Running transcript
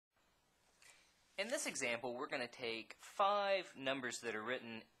In this example, we're going to take 5 numbers that are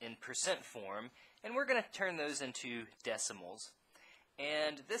written in percent form, and we're going to turn those into decimals.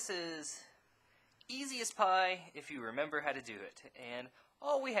 And this is easy as pie if you remember how to do it. And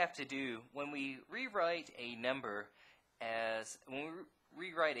all we have to do when we rewrite a number when we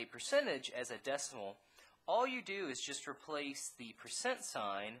rewrite a percentage as a decimal, all you do is just replace the percent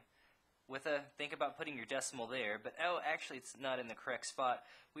sign with think about putting your decimal there, but actually it's not in the correct spot.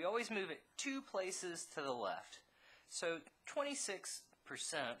 We always move it 2 places to the left. So 26%,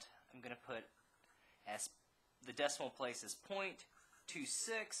 I'm going to put as the decimal place is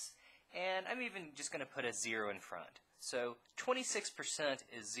 0.26, and I'm even just going to put a 0 in front. So 26%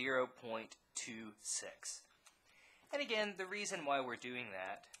 is 0.26. And again, the reason why we're doing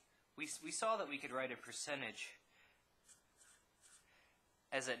that, we saw that we could write a percentage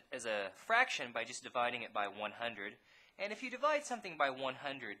as a fraction by just dividing it by 100. And if you divide something by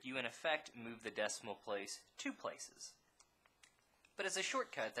 100, you in effect move the decimal place 2 places. But as a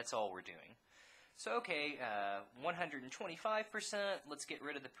shortcut, that's all we're doing. So okay, 125%, let's get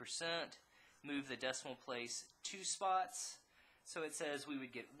rid of the percent, move the decimal place 2 spots. So it says we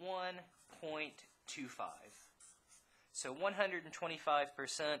would get 1.25. So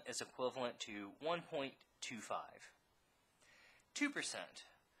 125% is equivalent to 1.25. 2%.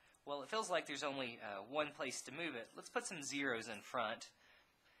 Well, it feels like there's only one place to move it. Let's put some zeros in front.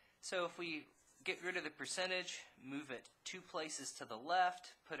 So if we get rid of the percentage, move it 2 places to the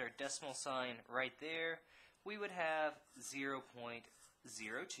left, put our decimal sign right there, we would have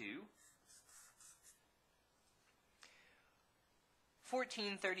 0.02.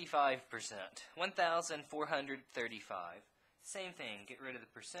 1435%, 1,435. Same thing, get rid of the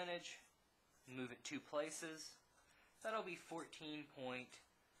percentage, move it 2 places. That'll be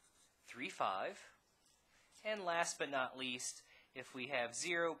 14.35. And last but not least, if we have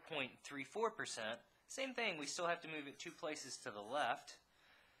 0.34%, same thing, we still have to move it 2 places to the left.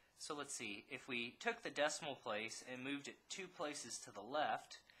 So let's see, if we took the decimal place and moved it 2 places to the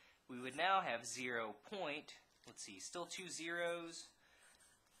left, we would now have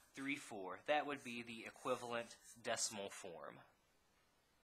 0.34. That would be the equivalent decimal form.